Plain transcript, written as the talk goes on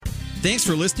Thanks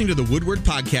for listening to the Woodward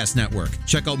Podcast Network.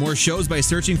 Check out more shows by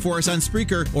searching for us on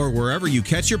Spreaker or wherever you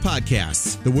catch your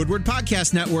podcasts. The Woodward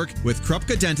Podcast Network with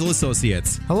Krupka Dental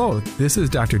Associates. Hello, this is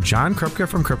Dr. John Krupka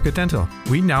from Krupka Dental.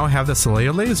 We now have the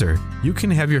Solea laser. You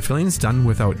can have your fillings done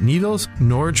without needles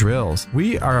nor drills.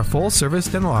 We are a full-service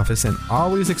dental office and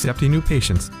always accepting new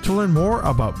patients. To learn more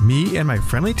about me and my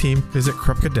friendly team, visit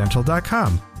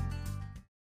krupkadental.com.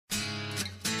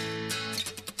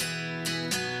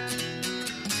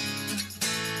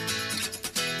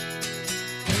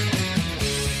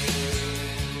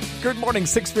 Good morning,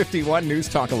 651 News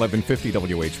Talk 1150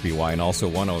 WHBY and also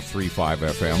 103.5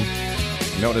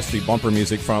 FM. Notice the bumper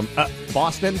music from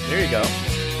Boston. There you go.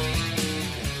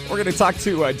 We're going to talk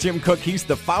to Jim Koch. He's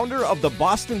the founder of the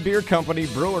Boston Beer Company,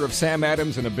 brewer of Sam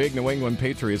Adams, and a big New England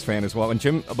Patriots fan as well. And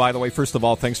Jim, by the way, first of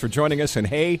all, thanks for joining us. And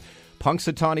hey,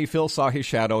 Punxsutawney Phil saw his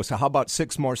shadow, so how about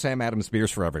 6 more Sam Adams beers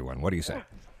for everyone? What do you say?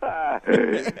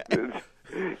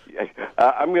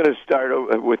 I'm going to start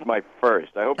with my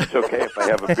first. I hope it's okay if I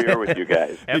have a beer with you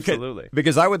guys. Absolutely.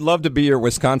 Because I would love to be your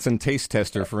Wisconsin taste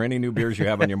tester for any new beers you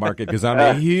have on your market, because I'm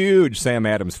a huge Sam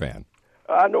Adams fan.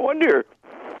 No wonder.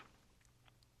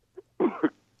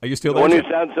 Are you still there? No wonder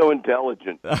you sound so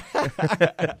intelligent.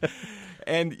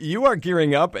 And you are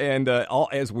gearing up, and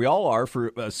as we all are,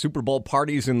 for Super Bowl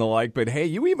parties and the like. But, hey,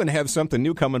 you even have something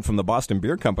new coming from the Boston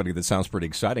Beer Company that sounds pretty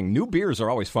exciting. New beers are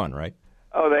always fun, right?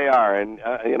 Oh, they are, and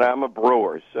I'm a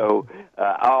brewer, so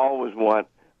I always want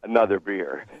another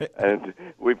beer. And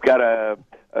we've got a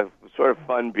sort of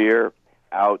fun beer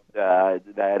out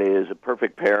that is a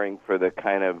perfect pairing for the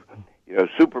kind of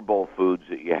Super Bowl foods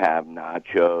that you have,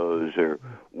 nachos or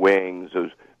wings,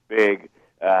 those big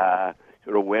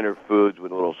sort of winter foods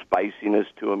with a little spiciness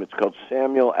to them. It's called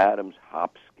Samuel Adams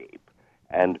Hopscape,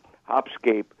 and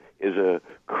Hopscape is a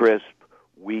crisp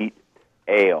wheat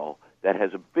ale that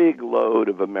has a big load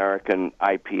of American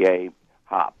IPA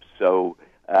hops. So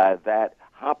that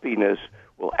hoppiness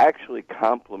will actually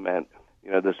complement,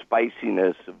 the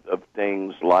spiciness of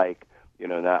things like,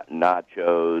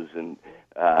 nachos and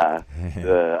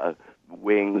the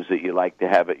wings that you like to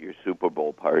have at your Super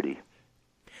Bowl party.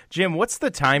 Jim, what's the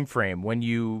time frame when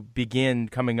you begin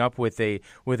coming up with a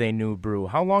new brew?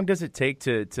 How long does it take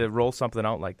to roll something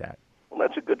out like that? Well,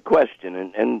 that's a good question,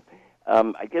 and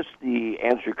I guess the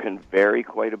answer can vary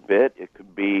quite a bit. It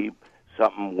could be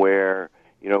something where,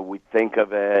 we think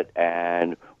of it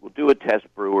and we'll do a test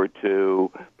brew or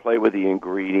two, play with the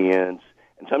ingredients,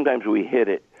 and sometimes we hit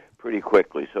it pretty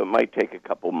quickly, so it might take a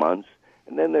couple months.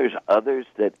 And then there's others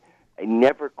that I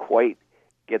never quite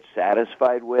get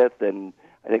satisfied with, and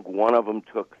I think one of them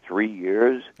took 3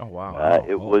 years. Oh, wow.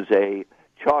 It was a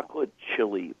chocolate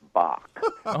chili Bach,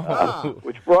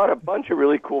 which brought a bunch of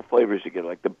really cool flavors together,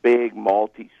 like the big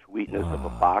malty sweetness of a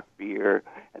Bach beer,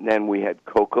 and then we had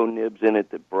cocoa nibs in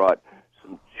it that brought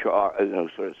some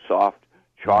sort of soft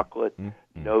chocolate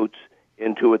notes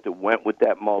into it that went with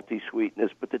that malty sweetness,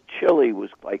 but the chili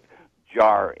was like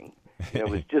jarring. It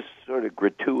was just sort of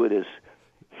gratuitous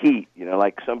heat,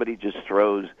 like somebody just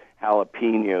throws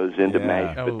jalapenos into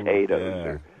mashed potatoes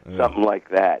or something like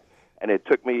that. And it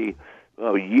took me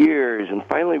years, and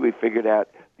finally we figured out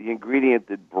the ingredient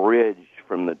that bridged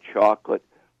from the chocolate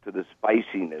to the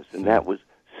spiciness, and that was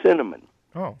cinnamon.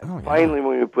 Finally,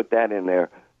 when we put that in there,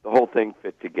 the whole thing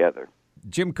fit together.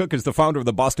 Jim Koch is the founder of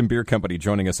the Boston Beer Company,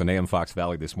 joining us on AM Fox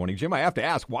Valley this morning. Jim, I have to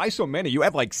ask, why so many? You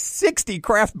have like 60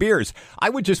 craft beers.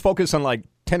 I would just focus on like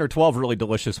 10 or 12 really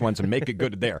delicious ones and make it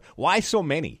good there. Why so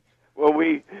many? Well,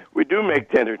 we do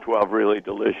make 10 or 12 really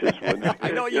delicious ones.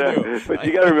 I know you do. But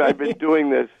you got to remember, I've been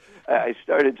doing this. I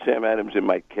started Sam Adams in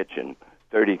my kitchen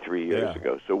 33 years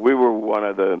ago. So we were one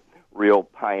of the real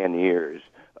pioneers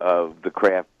of the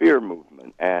craft beer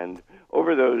movement. And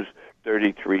over those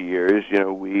 33 years,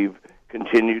 we've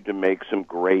continued to make some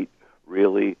great,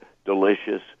 really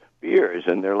delicious beers,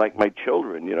 and they're like my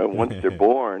children. Once they're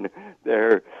born,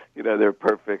 they're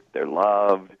perfect, they're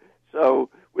loved. So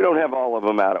we don't have all of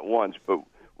them out at once, but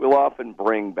we'll often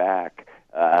bring back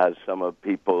some of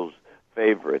people's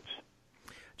favorites.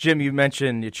 Jim, you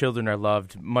mentioned your children are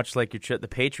loved, much like the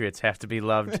Patriots have to be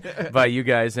loved by you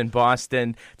guys in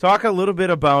Boston. Talk a little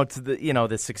bit about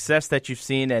the success that you've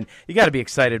seen, and you got to be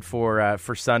excited for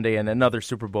Sunday and another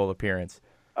Super Bowl appearance.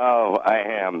 Oh, I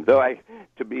am. Though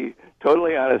to be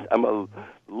totally honest, I'm a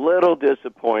little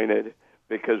disappointed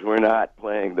because we're not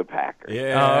playing the Packers.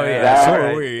 Yeah.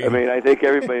 I mean, I think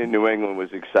everybody in New England was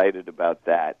excited about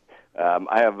that.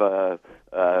 I have a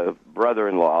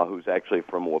brother-in-law who's actually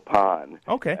from Waupun.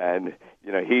 Okay. And,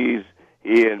 he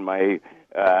and my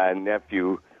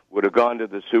nephew would have gone to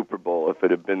the Super Bowl if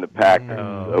it had been the Packers.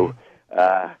 Oh, no.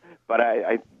 So, but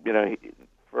I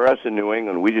for us in New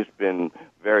England, we've just been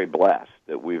very blessed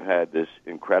that we've had this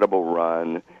incredible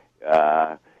run.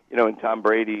 And Tom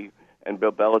Brady and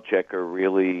Bill Belichick are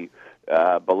really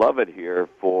beloved here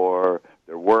for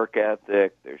their work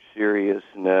ethic, their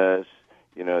seriousness.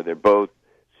 They're both,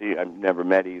 I've never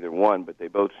met either one, but they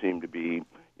both seem to be,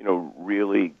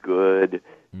 really good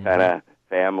kind of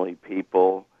family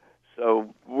people.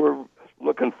 So we're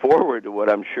looking forward to what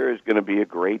I'm sure is going to be a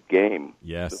great game.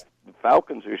 Yes. The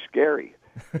Falcons are scary.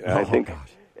 I think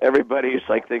everybody's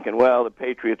thinking, well, the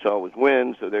Patriots always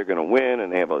win, so they're going to win,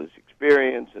 and they have all this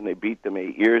experience, and they beat them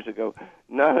 8 years ago.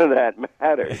 None of that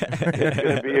matters. It's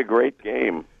going to be a great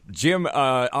game. Jim,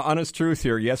 honest truth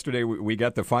here. Yesterday we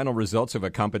got the final results of a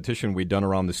competition we'd done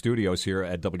around the studios here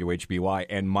at WHBY,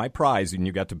 and my prize, and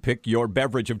you got to pick your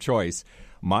beverage of choice.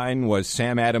 Mine was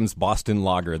Sam Adams Boston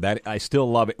Lager. That I still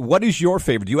love it. What is your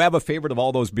favorite? Do you have a favorite of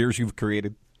all those beers you've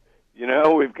created?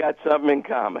 We've got something in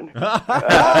common.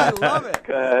 I love it.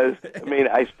 Because,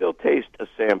 I still taste a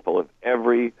sample of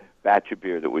every batch of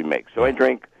beer that we make. So I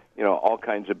drink, all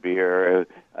kinds of beer.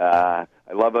 I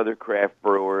love other craft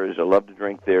brewers. I love to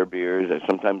drink their beers. I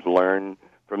sometimes learn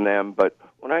from them. But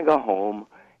when I go home,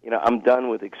 I'm done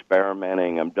with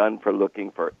experimenting. I'm done for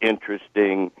looking for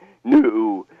interesting,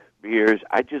 new beers.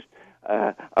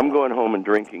 I'm going home and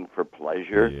drinking for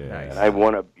pleasure. Yeah. And I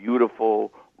want a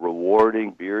beautiful,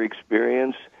 rewarding beer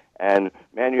experience. And,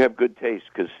 man, you have good taste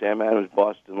because Sam Adams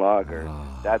Boston Lager,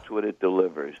 that's what it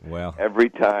delivers. Well, every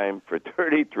time for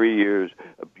 33 years,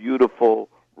 a beautiful,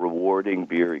 rewarding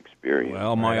beer experience.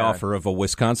 Well, my offer of a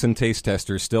Wisconsin taste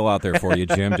tester is still out there for you,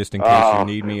 Jim. Just in case you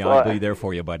need me, I'll be there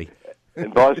for you, buddy.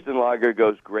 And Boston Lager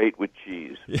goes great with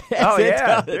cheese.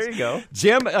 Yes, there you go.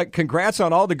 Jim, congrats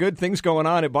on all the good things going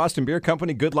on at Boston Beer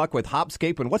Company. Good luck with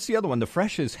Hopscape. And what's the other one? The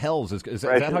Fresh as Hells. Is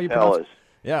that how you pronounce it?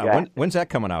 Yeah. When's that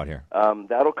coming out here?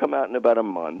 That'll come out in about a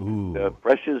month. Ooh. The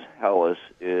Fresh as Hellas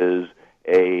is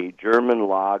a German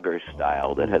lager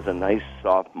style that has a nice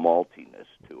soft maltiness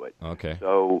to it. Okay.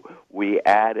 So we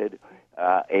added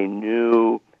a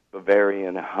new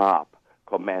Bavarian hop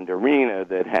called Mandarina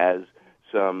that has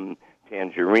some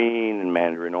tangerine and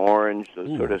mandarin orange,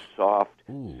 those sort of soft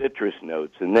citrus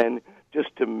notes. And then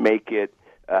just to make it,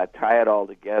 tie it all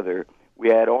together,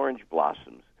 we add orange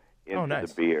blossoms into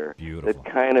the beer. Beautiful. That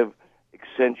kind of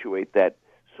accentuate that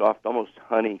soft, almost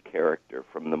honey character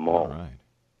from the malt. All right.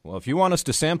 Well, if you want us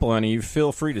to sample any, you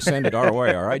feel free to send it our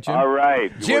way, all right, Jim? All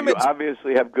right. Jim, you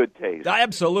obviously have good taste.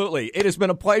 Absolutely. It has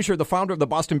been a pleasure. The founder of the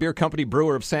Boston Beer Company,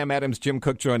 brewer of Sam Adams, Jim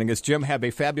Cook, joining us. Jim, have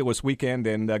a fabulous weekend,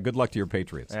 and good luck to your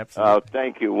Patriots. Absolutely. Oh,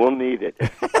 thank you. We'll need it.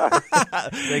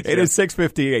 It is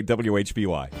 6:58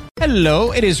 WHBY.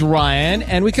 Hello, it is Ryan,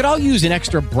 and we could all use an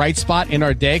extra bright spot in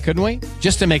our day, couldn't we?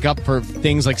 Just to make up for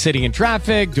things like sitting in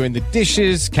traffic, doing the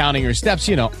dishes, counting your steps,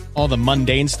 all the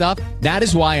mundane stuff. That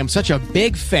is why I'm such a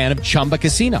big fan of Chumba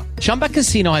Casino. Chumba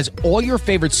Casino has all your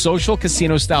favorite social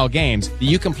casino-style games that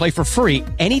you can play for free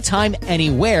anytime,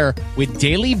 anywhere with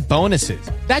daily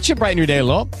bonuses. That should brighten your day a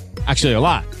little. Actually, a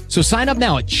lot. So sign up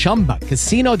now at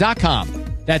ChumbaCasino.com.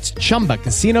 That's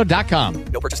ChumbaCasino.com.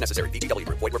 No purchase necessary. VGW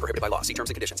Group. Void where prohibited by law. See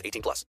terms and conditions. 18+.